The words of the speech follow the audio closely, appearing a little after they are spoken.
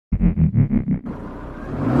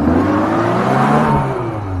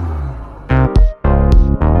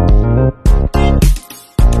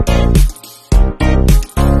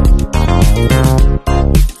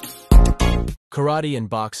Karate and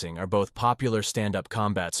boxing are both popular stand-up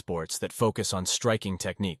combat sports that focus on striking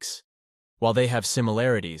techniques. While they have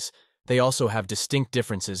similarities, they also have distinct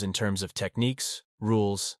differences in terms of techniques,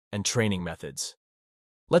 rules, and training methods.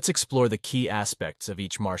 Let's explore the key aspects of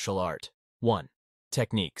each martial art. 1.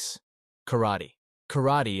 Techniques. Karate.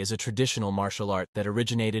 Karate is a traditional martial art that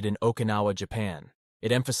originated in Okinawa, Japan.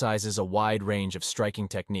 It emphasizes a wide range of striking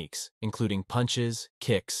techniques, including punches,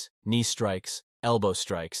 kicks, knee strikes, elbow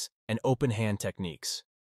strikes, and open hand techniques.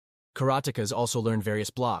 Karatekas also learn various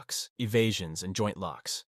blocks, evasions, and joint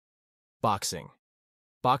locks. Boxing.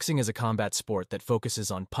 Boxing is a combat sport that focuses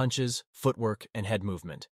on punches, footwork, and head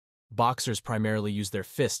movement. Boxers primarily use their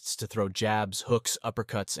fists to throw jabs, hooks,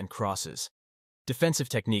 uppercuts, and crosses. Defensive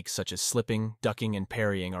techniques such as slipping, ducking, and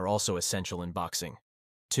parrying are also essential in boxing.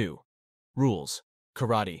 2. Rules.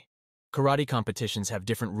 Karate. Karate competitions have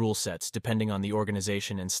different rule sets depending on the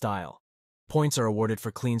organization and style. Points are awarded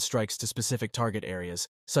for clean strikes to specific target areas,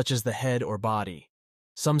 such as the head or body.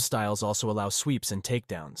 Some styles also allow sweeps and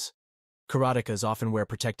takedowns. Karatekas often wear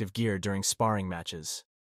protective gear during sparring matches.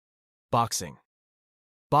 Boxing.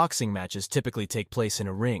 Boxing matches typically take place in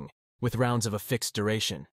a ring, with rounds of a fixed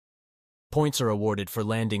duration. Points are awarded for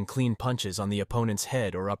landing clean punches on the opponent's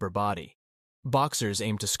head or upper body. Boxers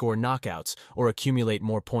aim to score knockouts or accumulate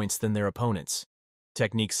more points than their opponents.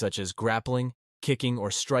 Techniques such as grappling, kicking,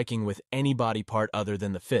 or striking with any body part other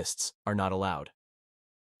than the fists are not allowed.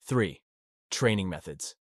 3. Training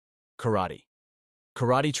methods. Karate.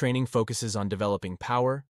 Karate training focuses on developing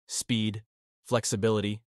power, speed,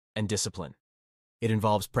 flexibility, and discipline. It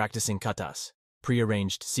involves practicing katas,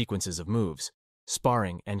 prearranged sequences of moves,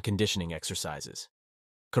 sparring, and conditioning exercises.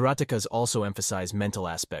 Karatekas also emphasize mental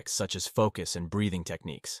aspects such as focus and breathing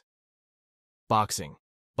techniques. Boxing.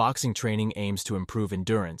 Boxing training aims to improve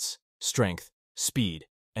endurance, strength, speed,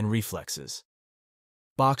 and reflexes.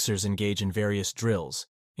 Boxers engage in various drills,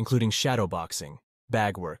 including shadow boxing,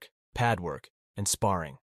 bag work, pad work, and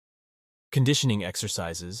sparring. Conditioning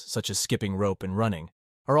exercises, such as skipping rope and running,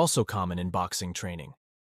 are also common in boxing training.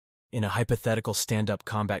 In a hypothetical stand-up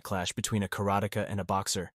combat clash between a karateka and a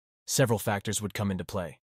boxer, several factors would come into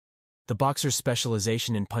play. The boxer's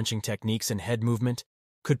specialization in punching techniques and head movement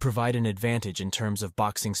could provide an advantage in terms of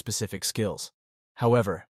boxing-specific skills.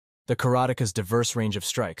 However, the karateka's diverse range of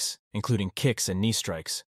strikes, including kicks and knee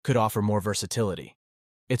strikes, could offer more versatility.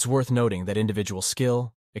 It's worth noting that individual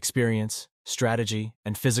skill, experience, strategy,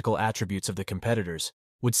 and physical attributes of the competitors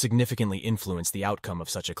would significantly influence the outcome of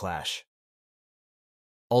such a clash.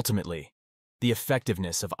 Ultimately, the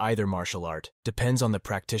effectiveness of either martial art depends on the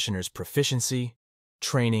practitioner's proficiency,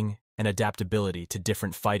 training, and adaptability to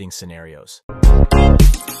different fighting scenarios.